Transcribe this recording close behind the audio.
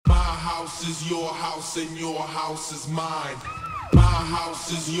house is your house and your house is mine. My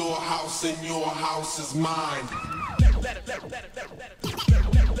house is your house and your house is mine.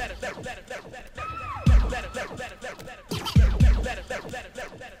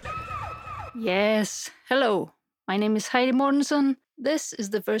 Yes, hello. My name is Heidi Mortensen. This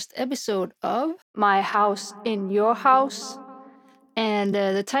is the first episode of My House in Your House. And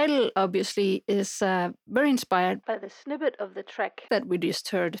the title, obviously, is very inspired by the snippet of the track that we just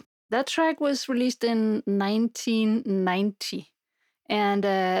heard. That track was released in 1990.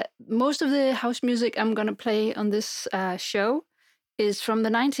 And most of the house music I'm going to play on this show is from the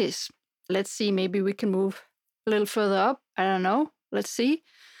 90s. Let's see, maybe we can move a little further up. I don't know. Let's see.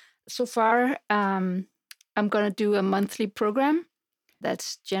 So far, I'm going to do a monthly program.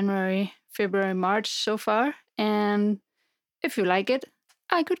 That's January, February, March so far. And if you like it,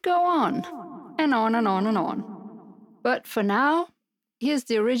 I could go on and on and on and on. But for now, here's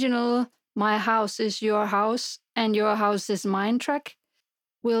the original My House is Your House and Your House is Mine track.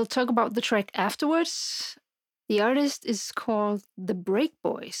 We'll talk about the track afterwards. The artist is called The Break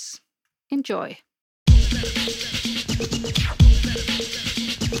Boys. Enjoy.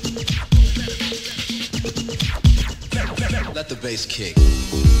 Let the bass kick.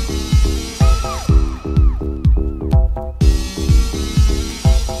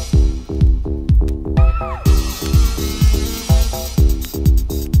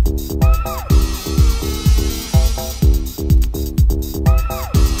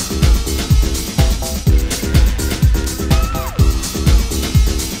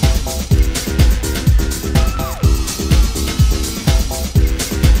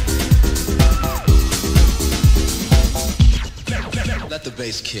 Let the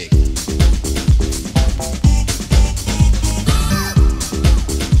bass kick.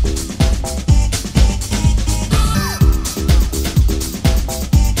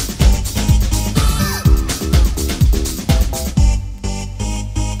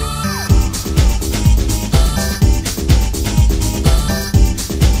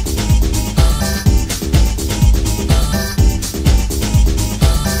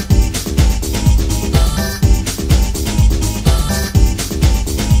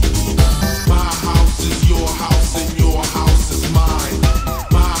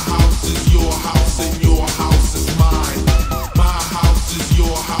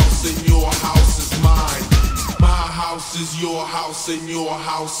 Your house and your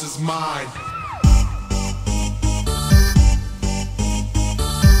house is mine.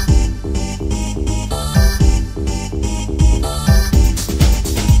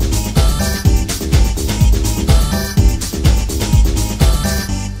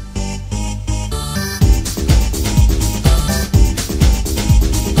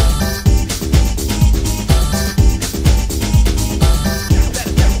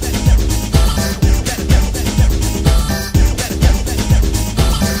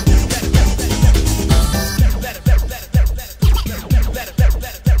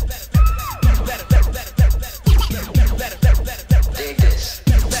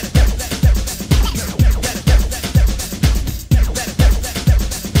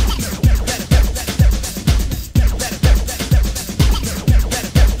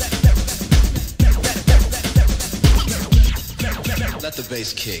 Let the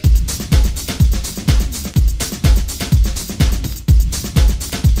bass kick.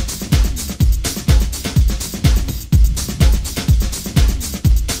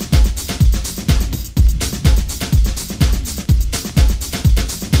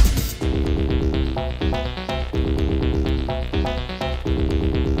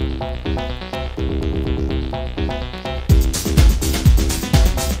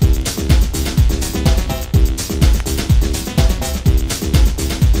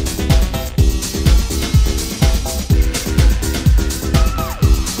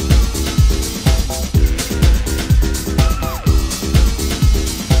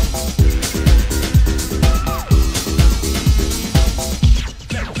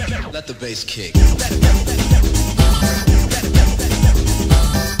 Let the bass kick.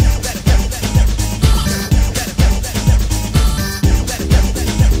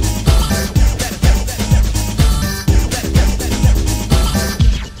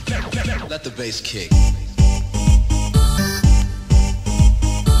 Let the bass kick.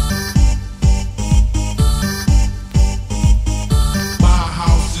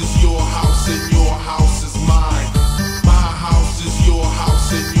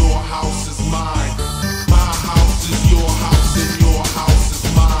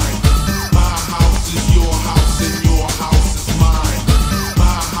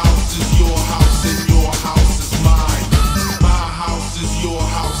 Your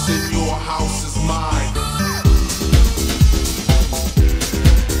house house and your house is mine.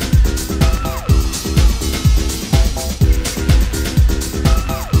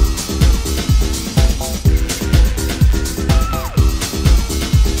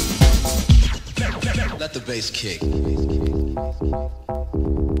 Let the bass kick.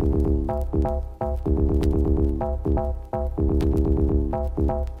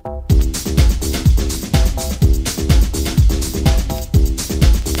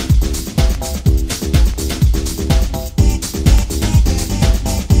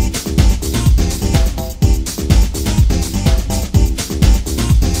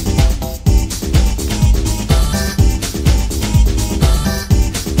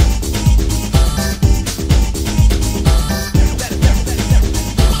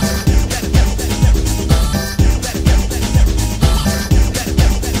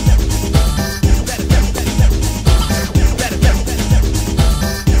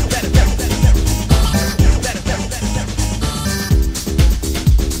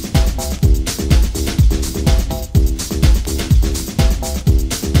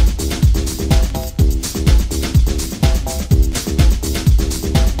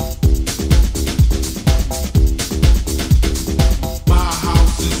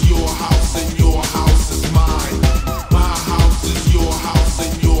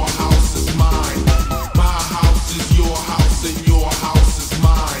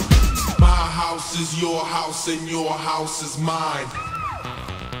 Your house and your house is mine.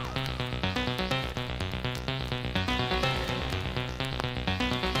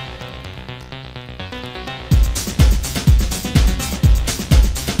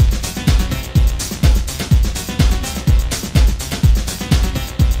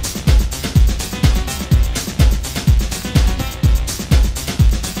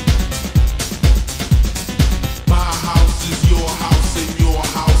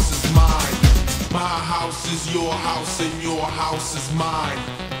 Your house and your house is mine.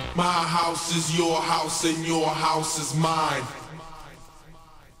 My house is your house and your house is mine.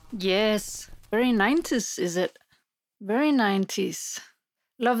 Yes, very 90s, is it? Very 90s.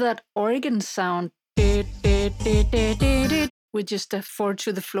 Love that organ sound. With just a 4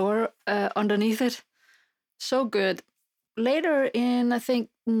 to the floor underneath it. So good. Later in, I think,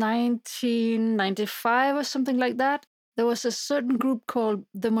 1995 or something like that, there was a certain group called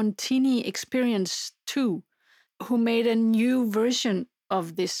the Montini Experience 2 who made a new version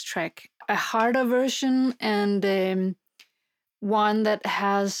of this track, a harder version, and one that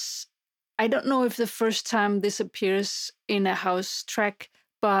has, I don't know if the first time this appears in a house track,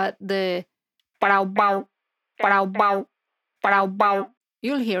 but the pow bow, pow bow, pow bow,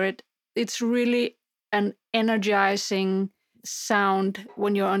 you'll hear it. It's really an energizing sound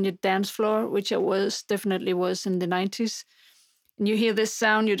when you're on your dance floor, which it was definitely was in the 90s. And you hear this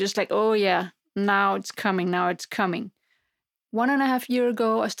sound, you're just like, oh yeah, now it's coming, now it's coming. 1.5 years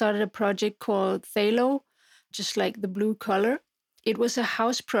ago, I started a project called Thalo, just like the blue color. It was a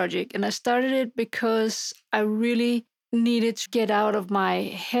house project, and I started it because I really needed to get out of my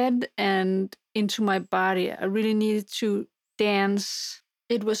head and into my body. I really needed to dance.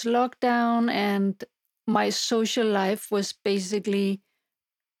 It was lockdown, and my social life was basically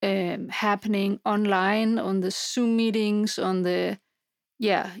happening online on the Zoom meetings, on the,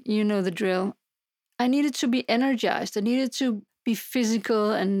 yeah, you know the drill. I needed to be energized. I needed to be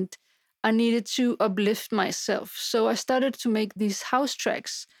physical, and I needed to uplift myself. So I started to make these house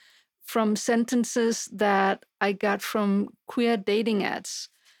tracks from sentences that I got from queer dating ads.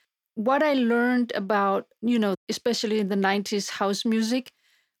 What I learned about, especially in the 90s house music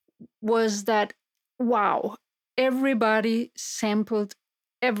was that, wow, everybody sampled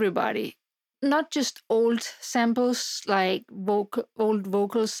everybody. Not just old samples like old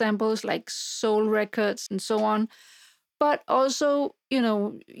vocal samples like soul records and so on, but also,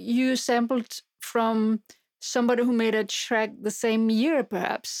 you sampled from somebody who made a track the same year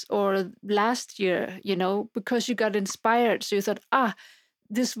perhaps or last year, because you got inspired. So you thought,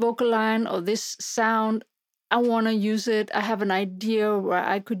 this vocal line or this sound, I want to use it. I have an idea where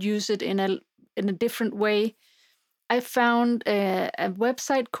I could use it in a different way. I found a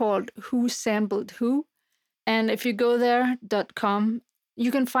website called Who Sampled Who. And if you go there.com,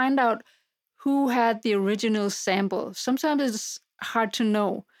 you can find out who had the original sample. Sometimes it's hard to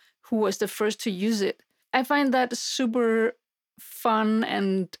know who was the first to use it. I find that super fun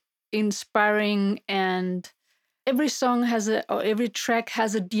and inspiring, and every song or every track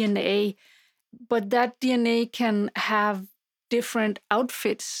has a DNA, but that DNA can have different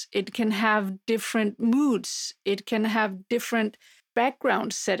outfits. It can have different moods. It can have different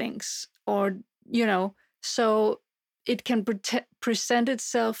background settings, or, so it can present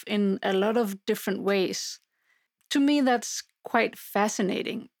itself in a lot of different ways. To me, that's quite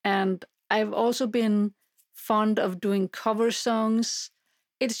fascinating. And I've also been fond of doing cover songs.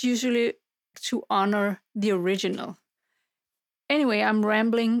 It's usually to honor the original. Anyway, I'm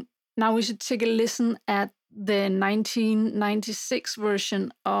rambling. Now we should take a listen at the 1996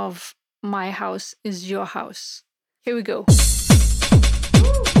 version of My House is Your House. Here we go.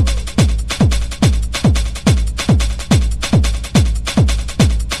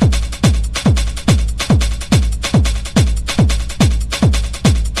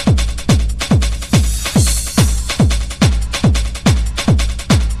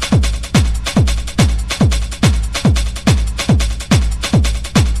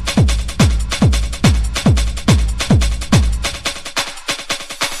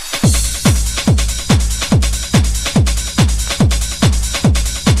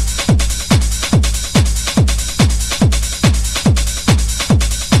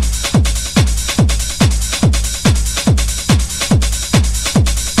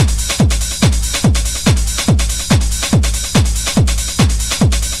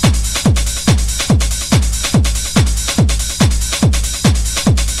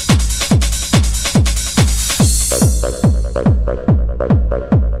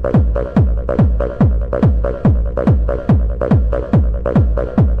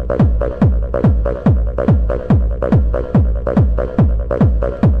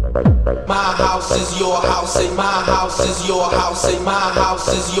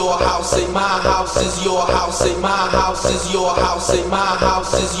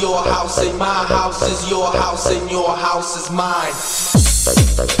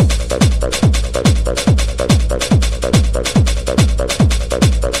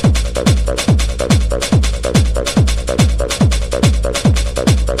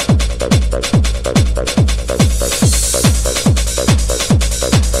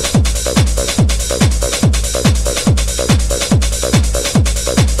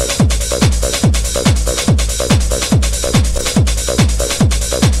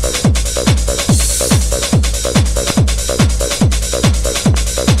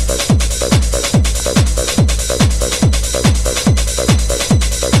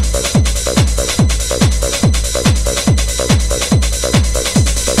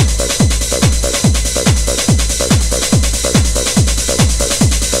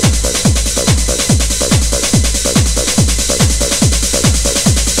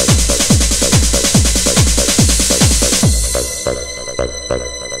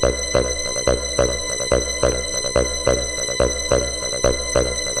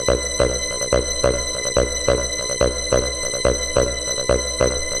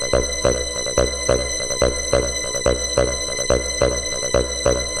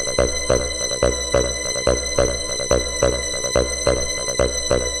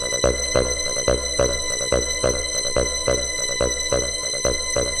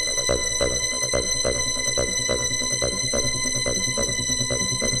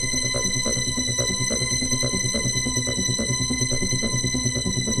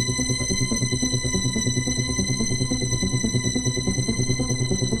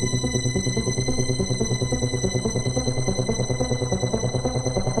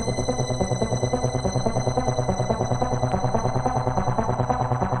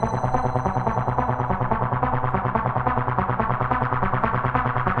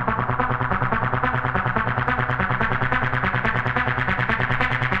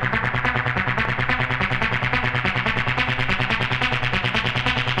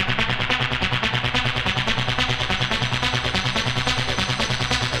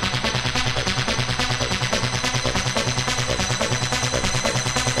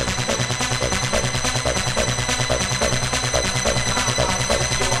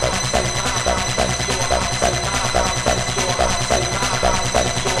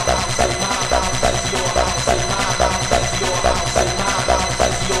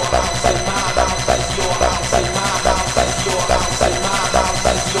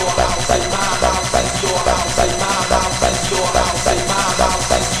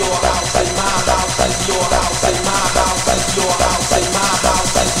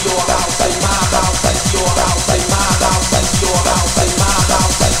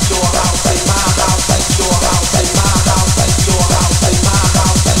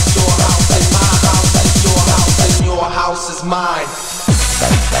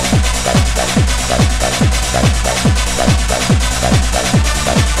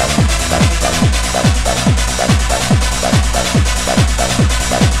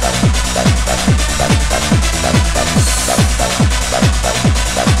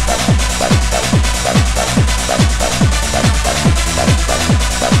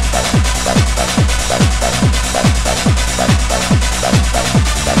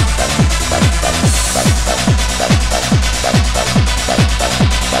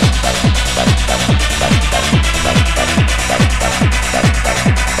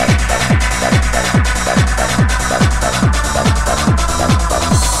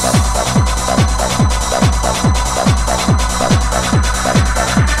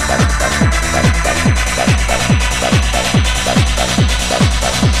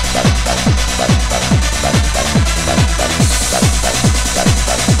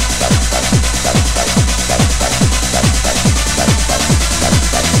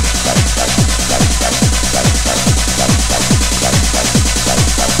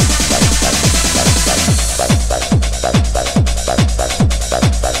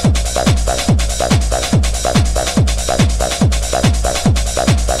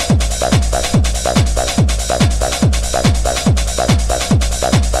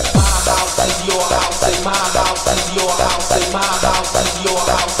 house is your house and my house is your house and my house is your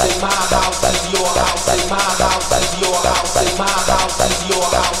house and my house is your house and my house is your house and my house is your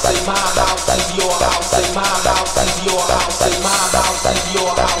house and my house is your house and my house is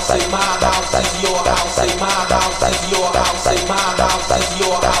your house and my house is your house and my house is your house and my house is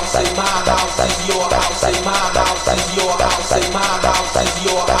your house and my house is your house and my house is your house and my house is your house and my house is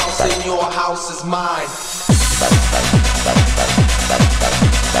your house and your house is mine.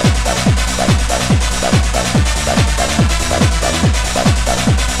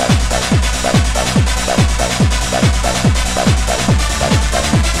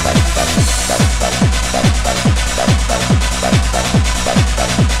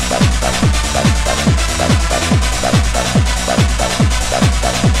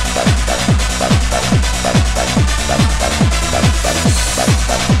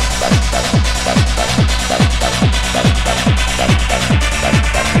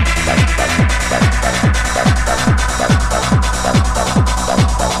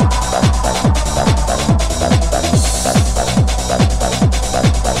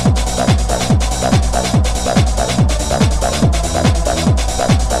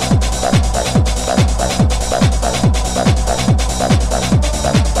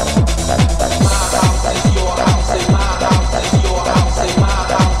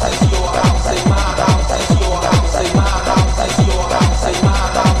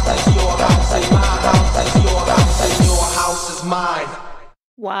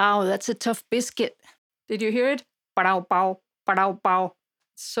 Wow, that's a tough biscuit. Did you hear it? Pow, pow, pow, pow.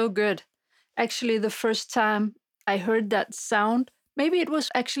 So good. Actually, the first time I heard that sound, maybe it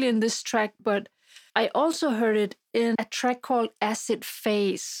was actually in this track, but I also heard it in a track called Acid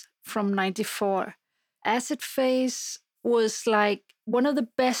Phase from '94. Acid Phase was like one of the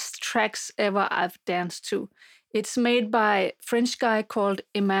best tracks ever I've danced to. It's made by a French guy called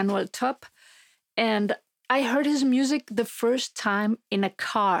Emmanuel Top, and I heard his music the first time in a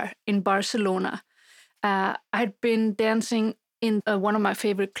car in Barcelona. I'd been dancing in one of my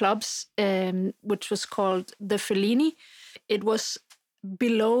favorite clubs, which was called the Fellini. It was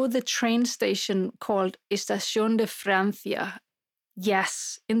below the train station called Estación de Francia.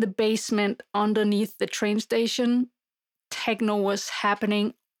 Yes, in the basement underneath the train station, techno was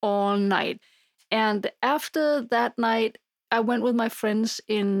happening all night. And after that night, I went with my friends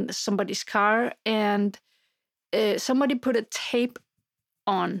in somebody's car, and somebody put a tape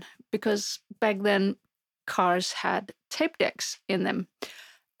on, because back then cars had tape decks in them.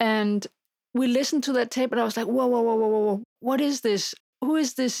 And we listened to that tape, and I was like, whoa, whoa, whoa, whoa, whoa, what is this? Who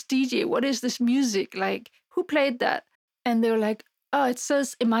is this DJ? What is this music? Like, who played that? And they were like, oh, it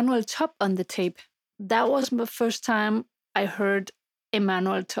says Emmanuel Top on the tape. That was my first time I heard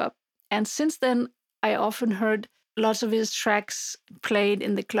Emmanuel Top. And since then, I often heard lots of his tracks played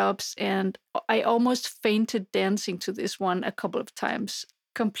in the clubs, and I almost fainted dancing to this one a couple of times,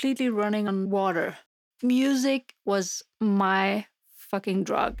 completely running on water. Music was my fucking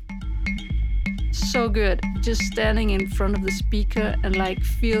drug. So good. Just standing in front of the speaker and like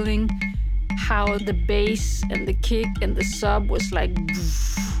feeling how the bass and the kick and the sub was like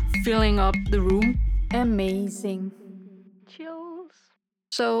filling up the room. Amazing. Chills.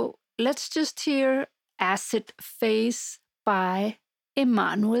 So let's just hear Acid Phase by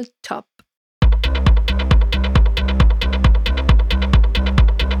Emmanuel Top.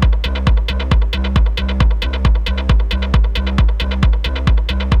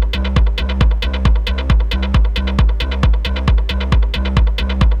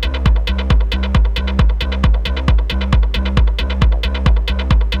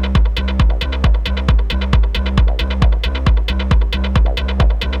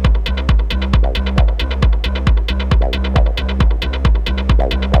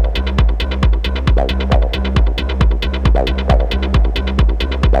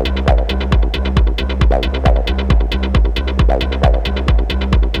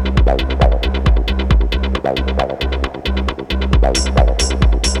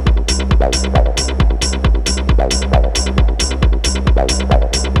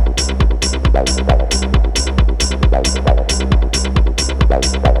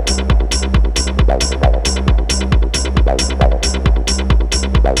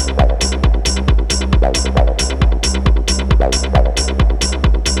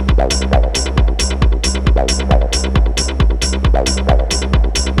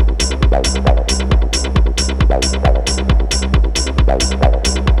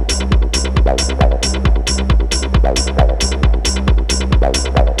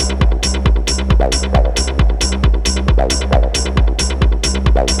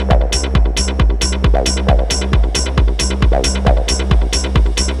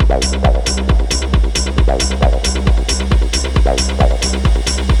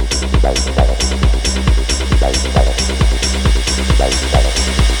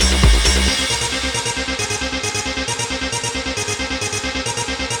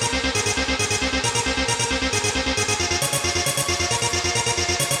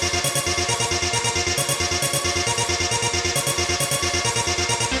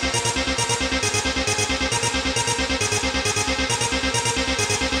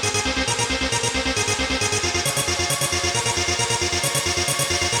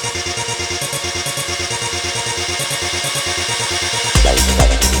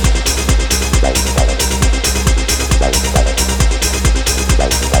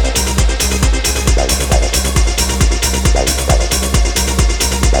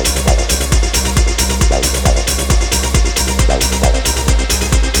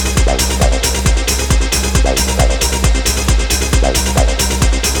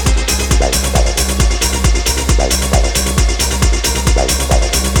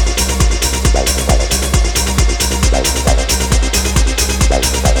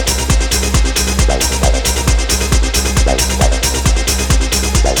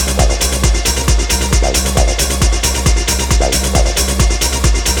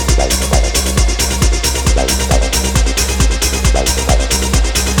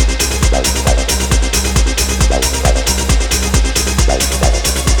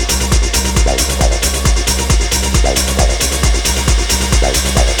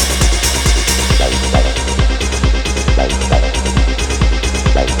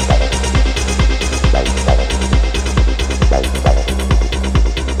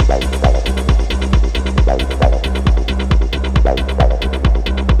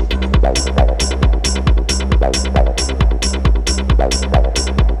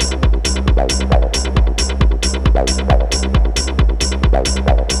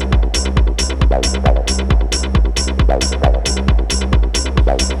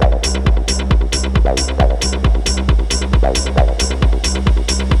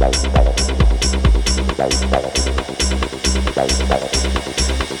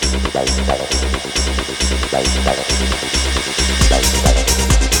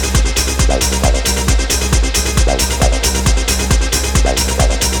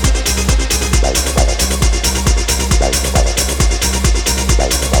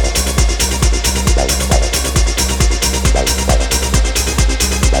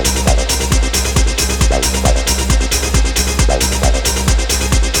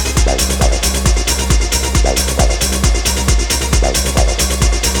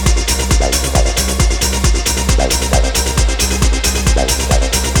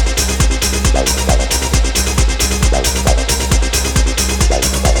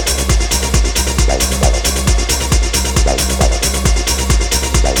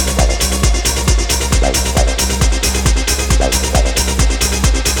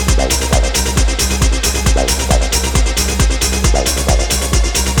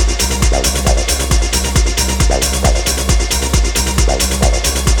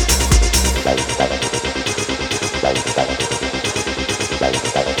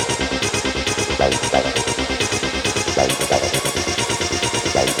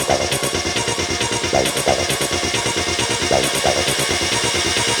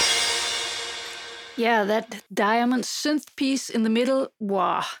 Yeah, that diamond synth piece in the middle,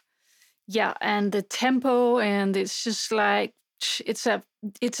 wow. Yeah, and the tempo, and it's just like it's a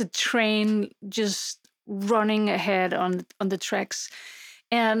it's a train just running ahead on the tracks.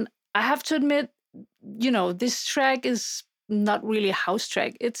 And I have to admit, this track is not really a house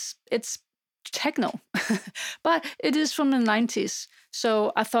track. It's techno, but it is from the 90s.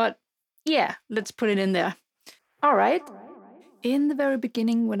 So I thought, yeah, let's put it in there. All right. In the very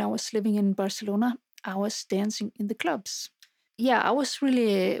beginning, when I was living in Barcelona, I was dancing in the clubs. Yeah, I was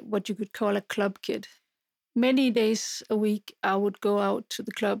really what you could call a club kid. Many days a week, I would go out to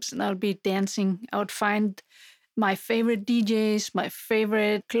the clubs and I would be dancing. I would find my favorite DJs, my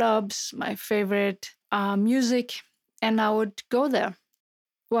favorite clubs, my favorite music, and I would go there.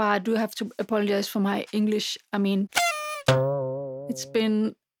 Well, I do have to apologize for my English. I mean, it's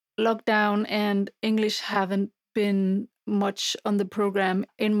been lockdown and English haven't been much on the program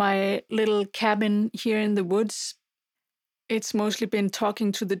in my little cabin here in the woods. It's mostly been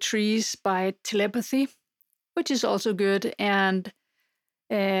talking to the trees by telepathy, which is also good, and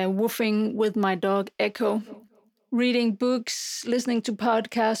woofing with my dog Echo, reading books, listening to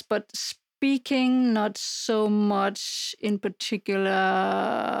podcasts, but speaking not so much in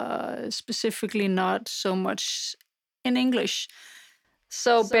particular, specifically not so much in English.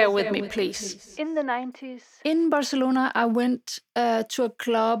 So bear with me, please. In the 90s, in Barcelona, I went to a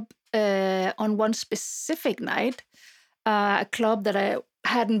club on one specific night, a club that I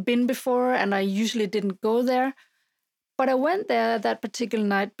hadn't been before, and I usually didn't go there. But I went there that particular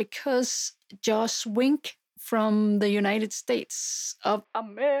night because Josh Wink from the United States of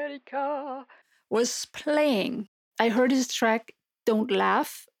America was playing. I heard his track, Don't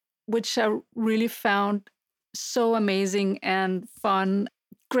Laugh, which I really found so amazing and fun,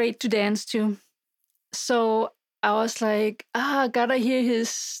 great to dance to. So I was like, gotta hear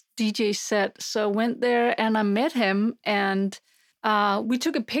his DJ set. So I went there and I met him, and we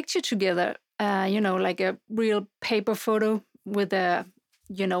took a picture together, like a real paper photo with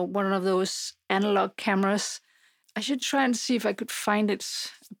one of those analog cameras. I should try and see if I could find it,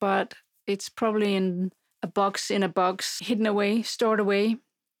 but it's probably in a box, hidden away, stored away.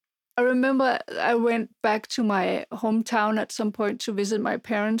 I remember I went back to my hometown at some point to visit my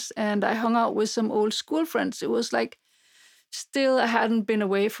parents, and I hung out with some old school friends. It was like still I hadn't been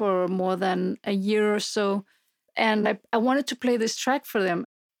away for more than a year or so. And I wanted to play this track for them.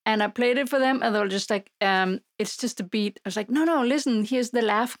 And I played it for them, and they were just like, it's just a beat. I was like, no, listen, here's the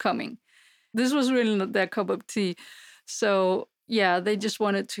laugh coming. This was really not their cup of tea. So, yeah, they just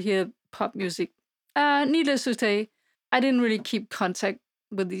wanted to hear pop music. Needless to say, I didn't really keep contact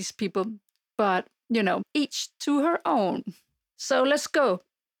with these people, but, each to her own. So let's go.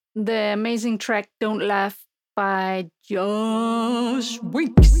 The amazing track, Don't Laugh by Josh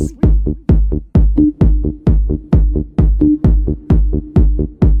Winks.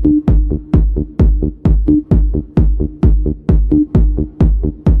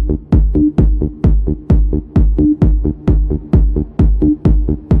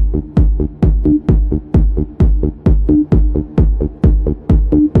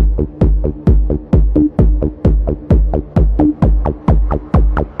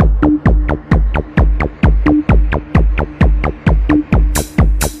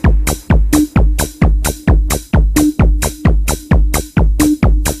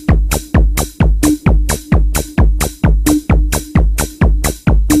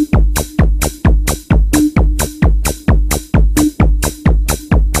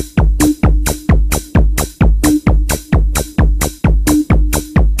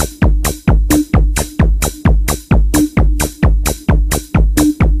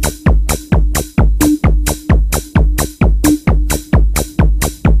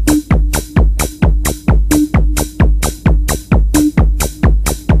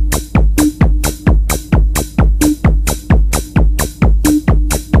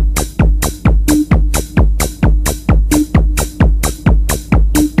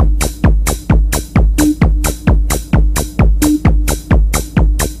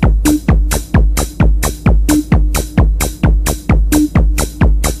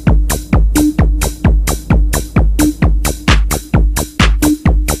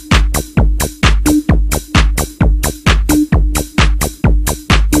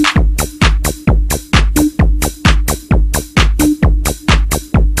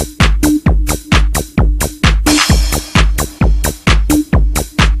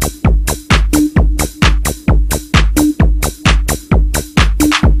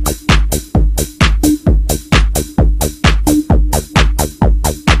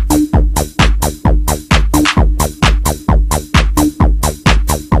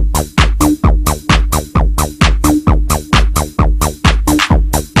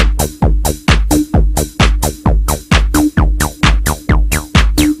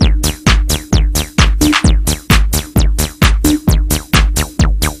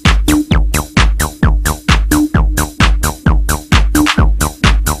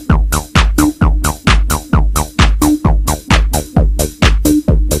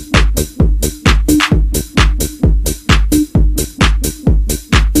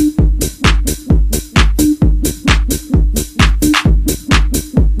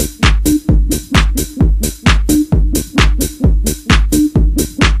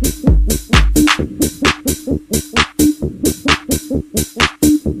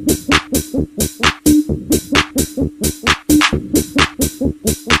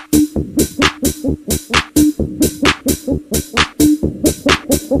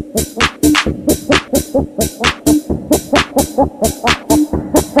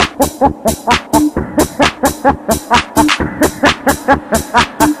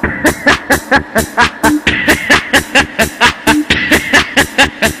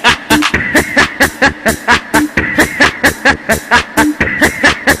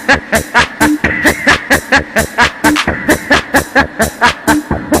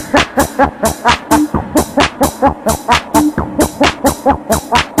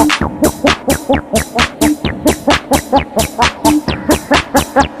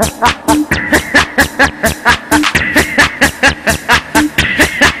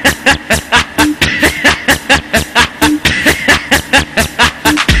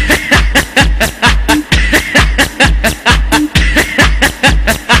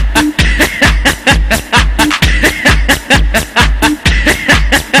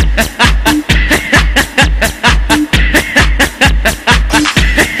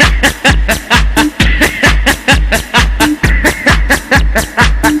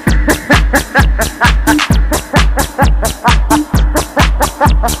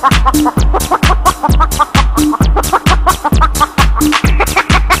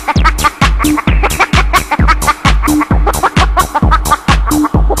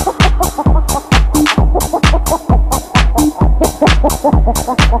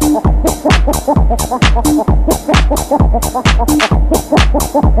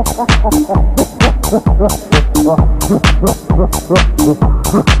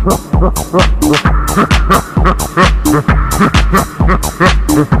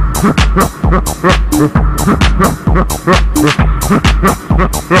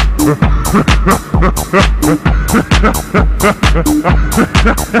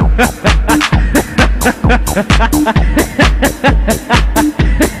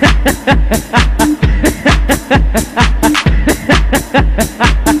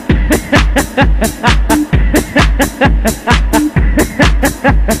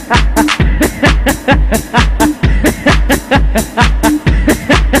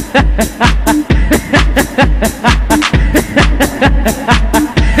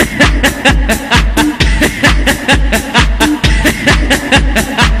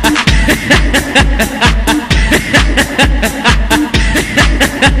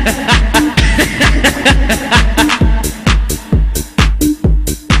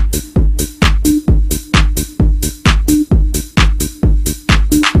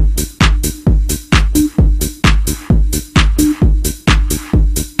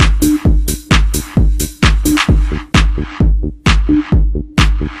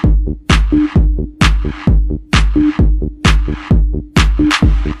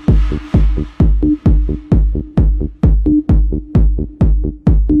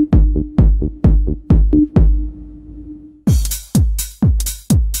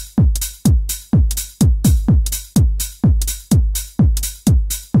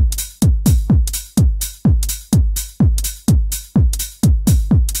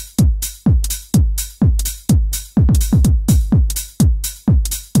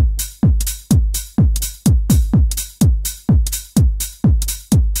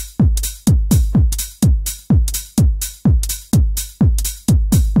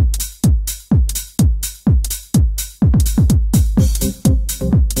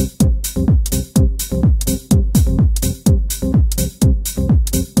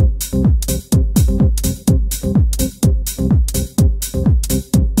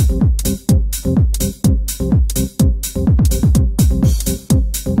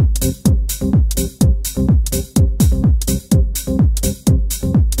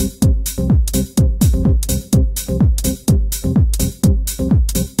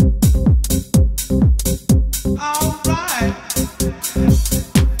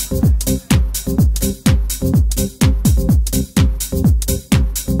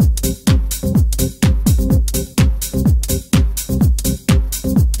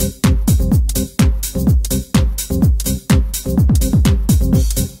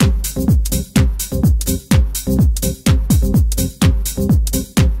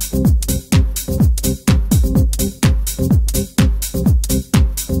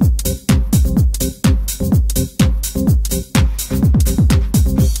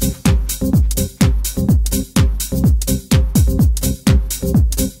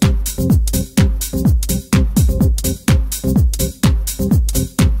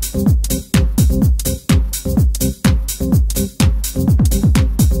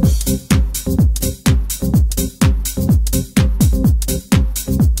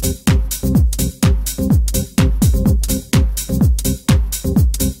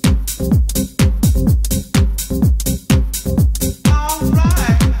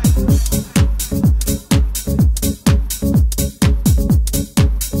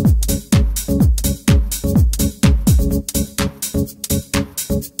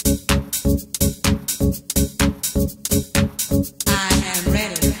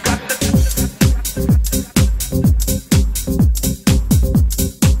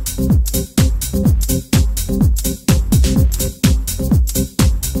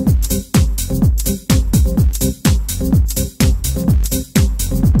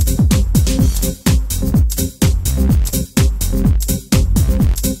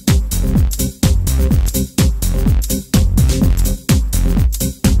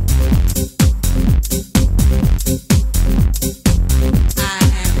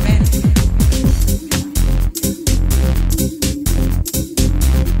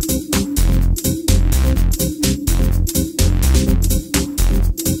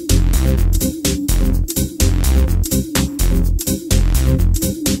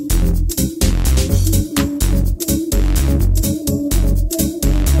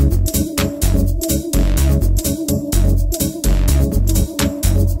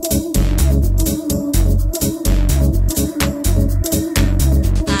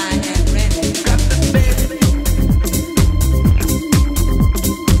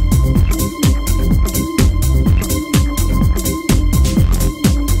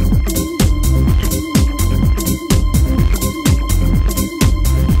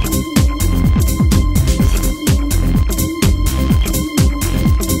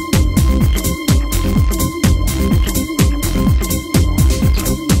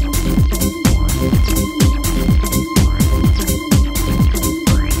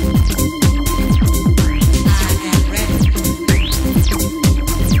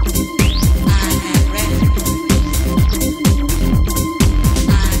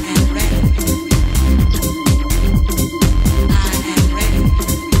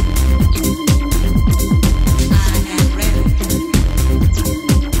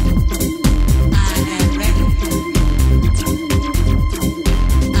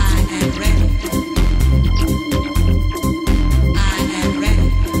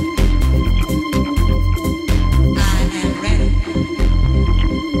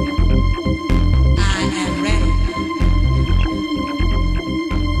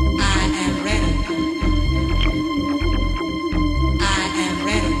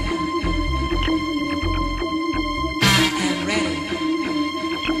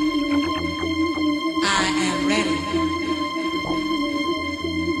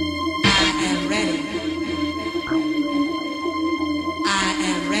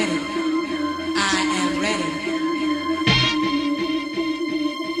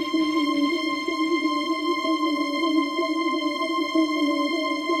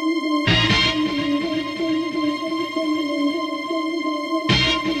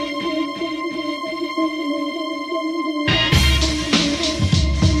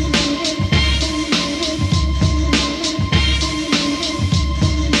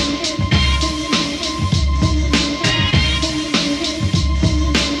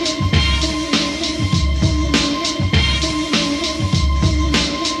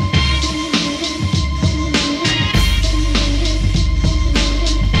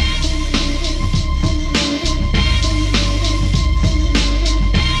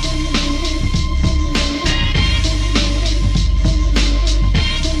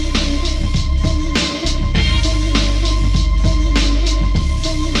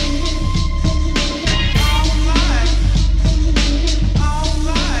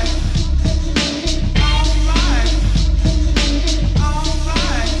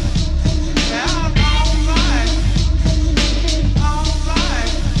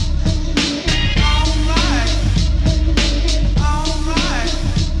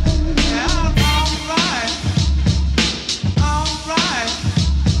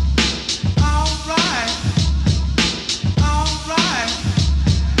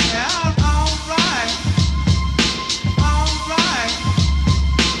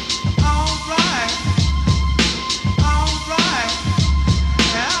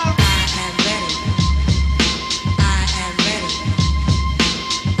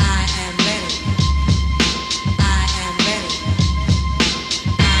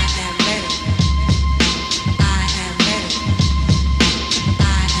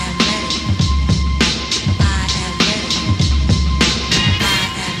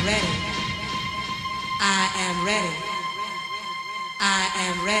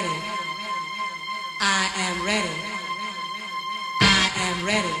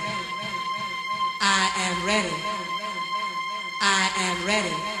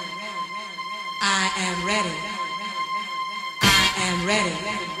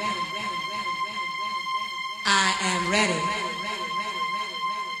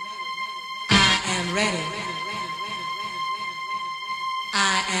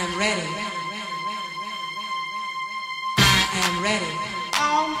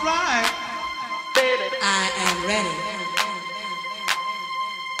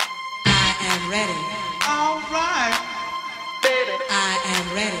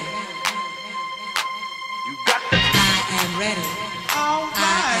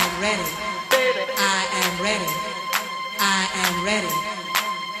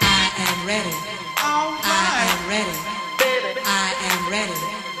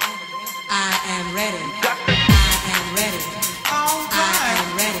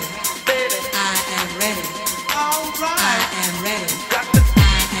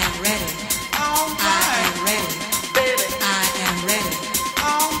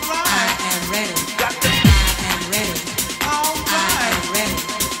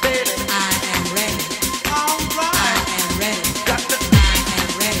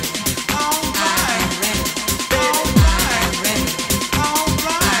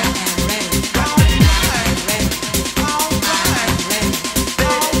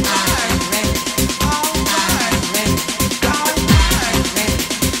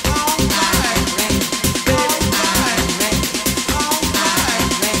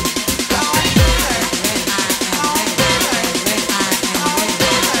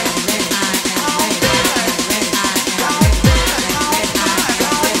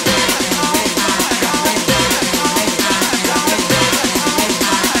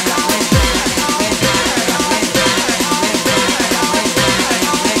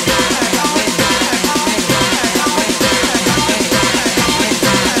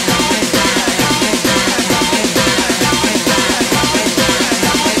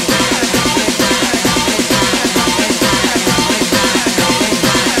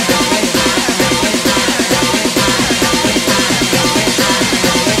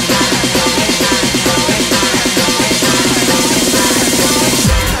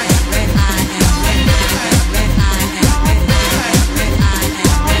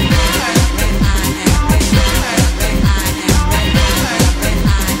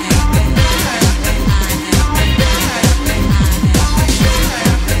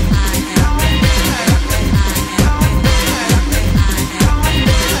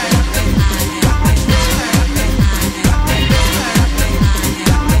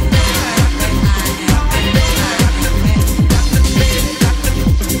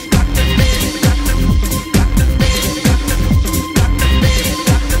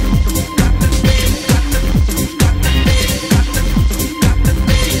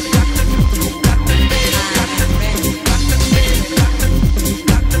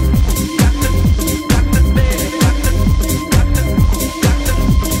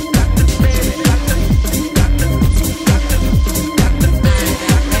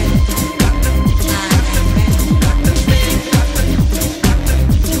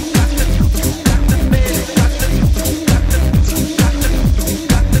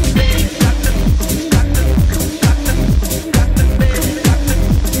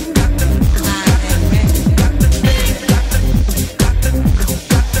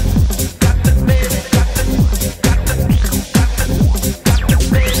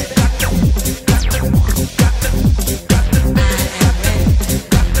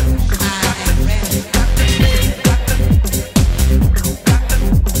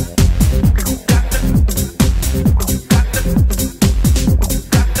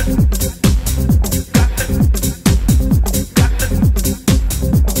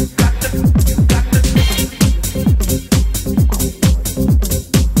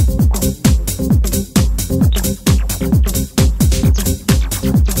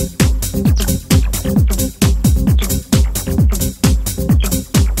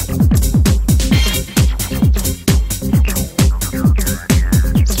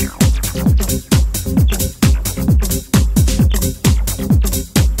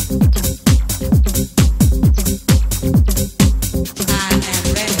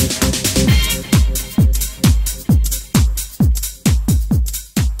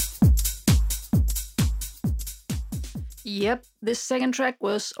 Yep, this second track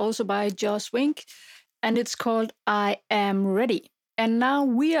was also by Joss Wink, and it's called I Am Ready. And now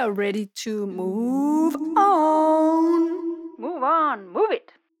we are ready to move on. Move on, move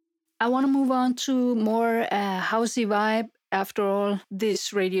it. I want to move on to more housey vibe. After all,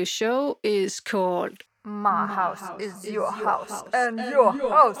 this radio show is called My house is your house, and your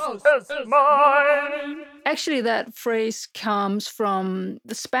house is mine. Actually, that phrase comes from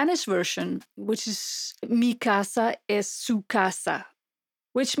the Spanish version, which is mi casa es su casa,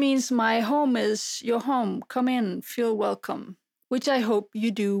 which means my home is your home. Come in, feel welcome, which I hope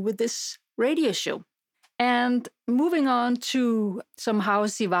you do with this radio show. And moving on to some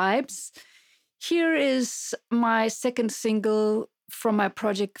housey vibes, here is my second single from my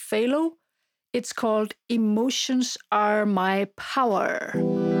project Phalo. It's called Emotions Are My Power.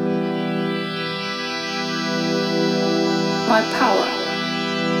 My power.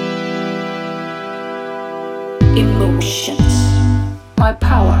 Emotions. My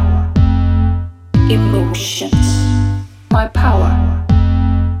power. Emotions. My power.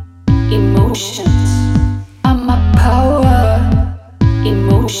 Emotions. I'm my power.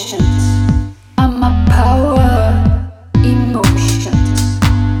 Emotions. I'm my power. Emotions.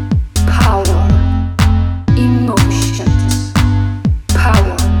 Power, emotions,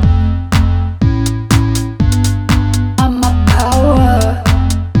 power. I'm a power.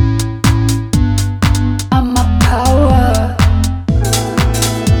 I'm a power.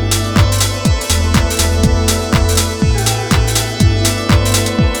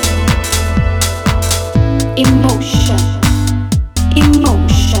 Emotion,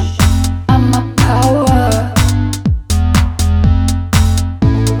 emotion. I'm a power.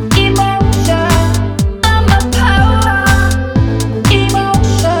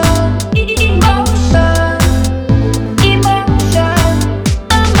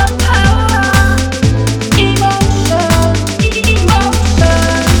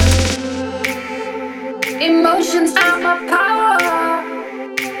 Emotions are my power.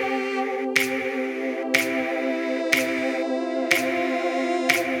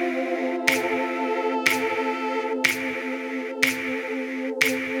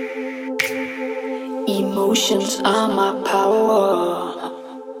 Emotions are my power.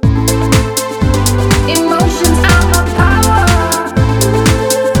 Emotions are my power.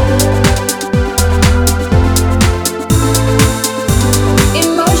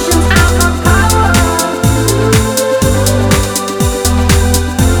 Emotions are my power.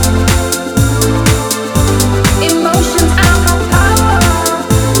 Emotions are my power.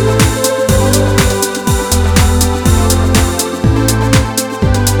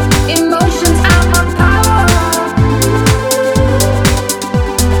 Emotions are my power.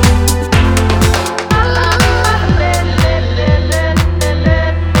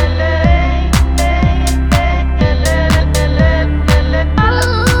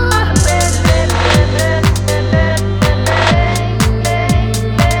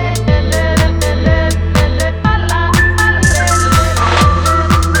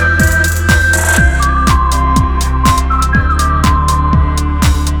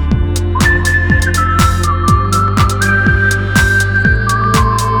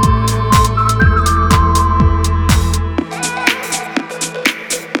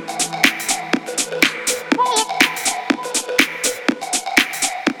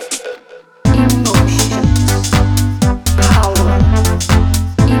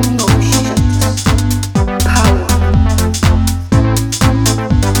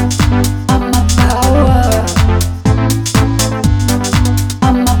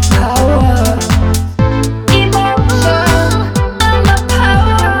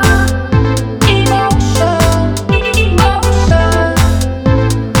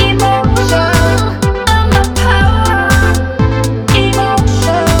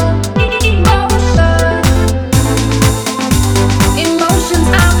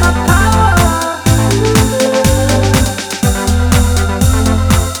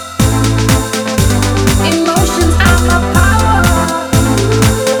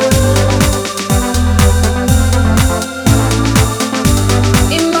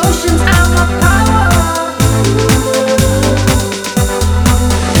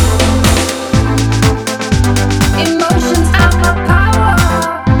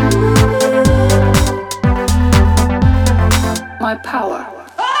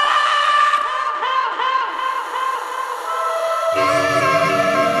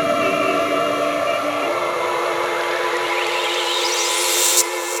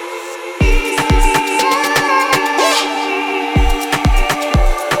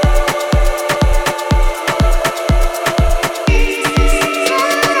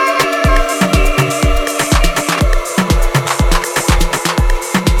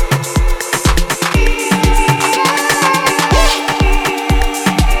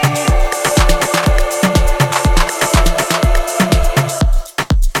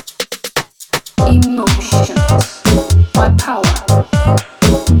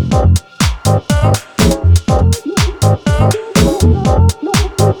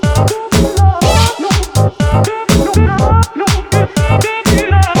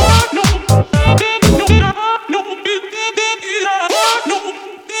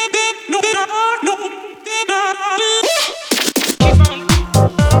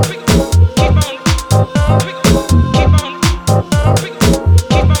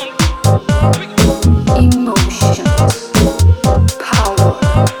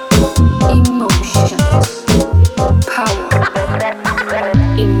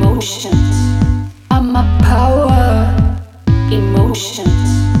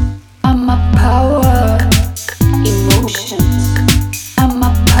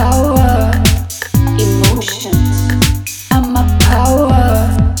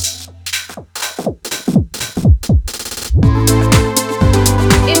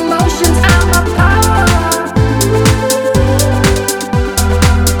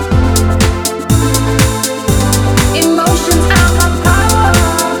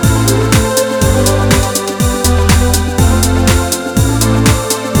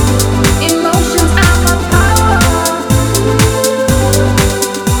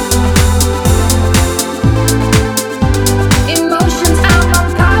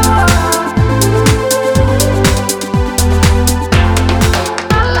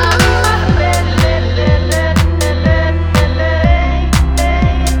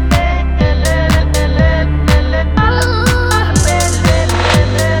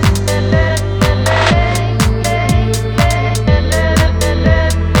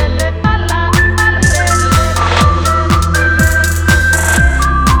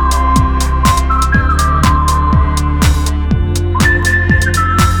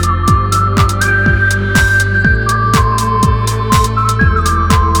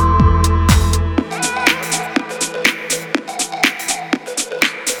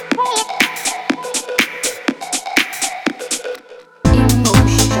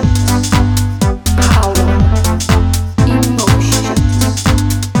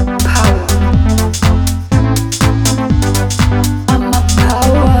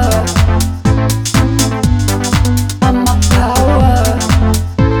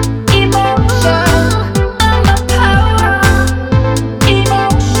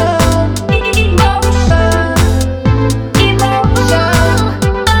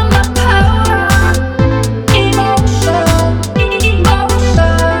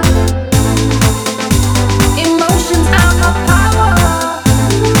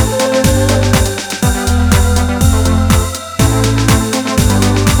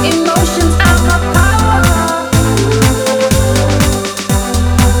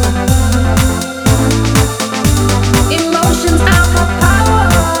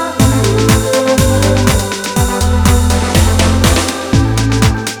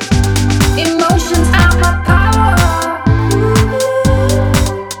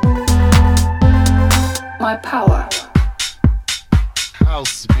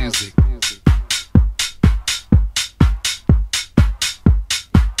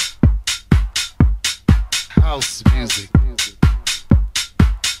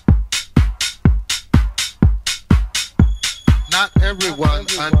 Not everyone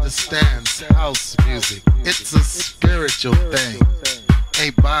understands house music. It's a spiritual thing,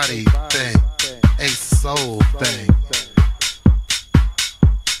 a body thing, a soul thing,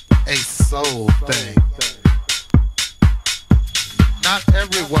 a soul thing. Not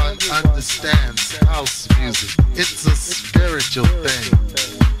everyone understands house music. It's a spiritual thing,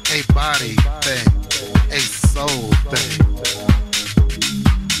 a body thing, a soul thing,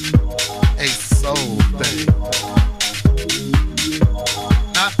 a soul thing.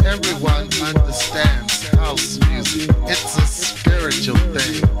 Not everyone understands house music. It's a spiritual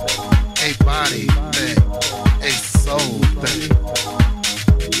thing, a body thing, a soul thing,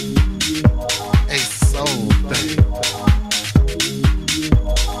 a soul thing.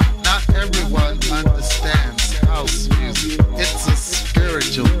 Not everyone understands house music. It's a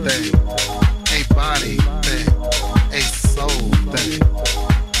spiritual thing, a body thing, a soul thing,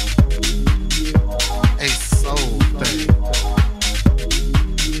 a soul thing.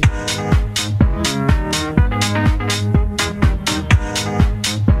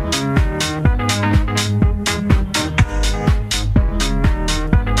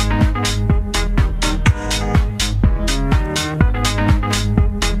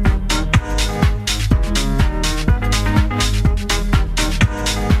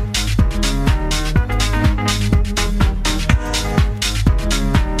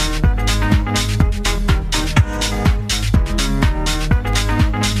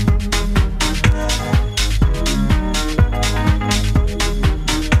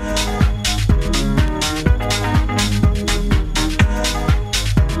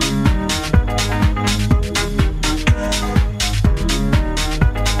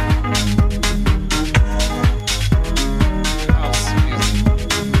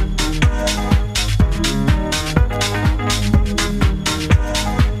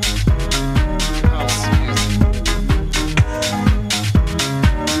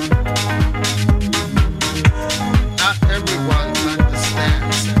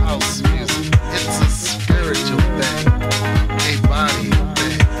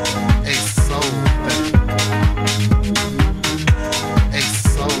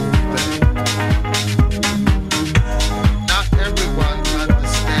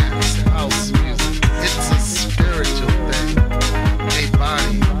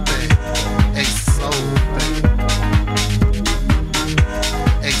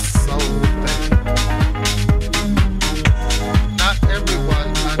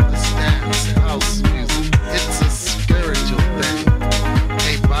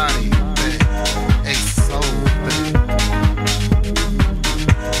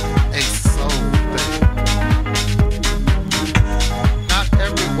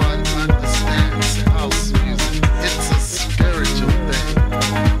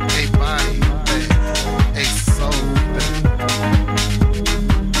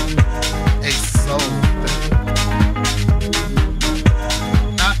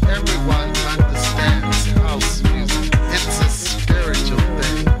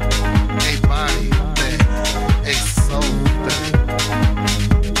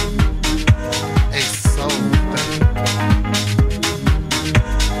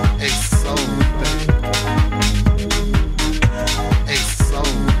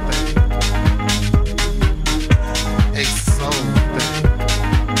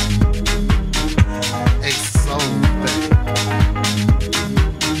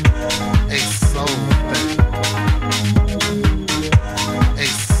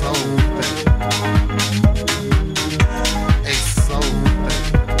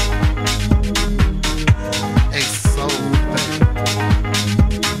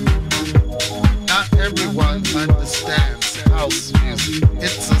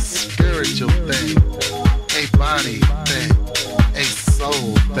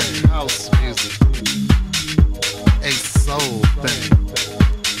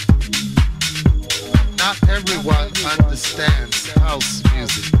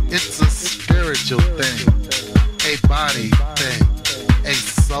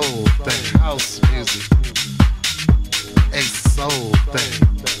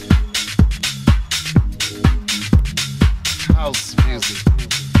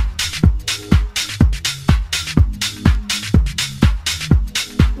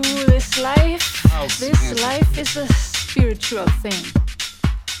 Life is a spiritual thing.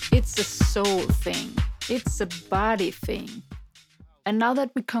 It's a soul thing. It's a body thing. And now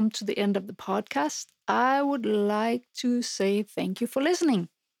that we come to the end of the podcast, I would like to say thank you for listening.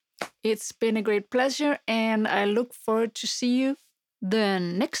 It's been a great pleasure, and I look forward to see you the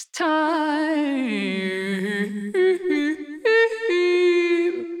next time.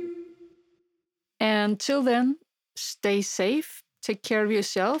 Until then, stay safe, take care of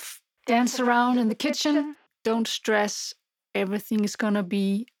yourself, dance around in the kitchen, don't stress. Everything is gonna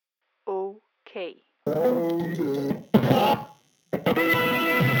be okay.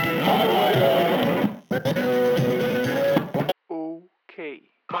 Okay.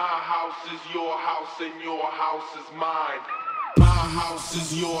 My house is your house and your house is mine. My house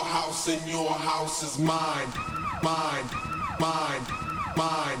is your house and your house is mine.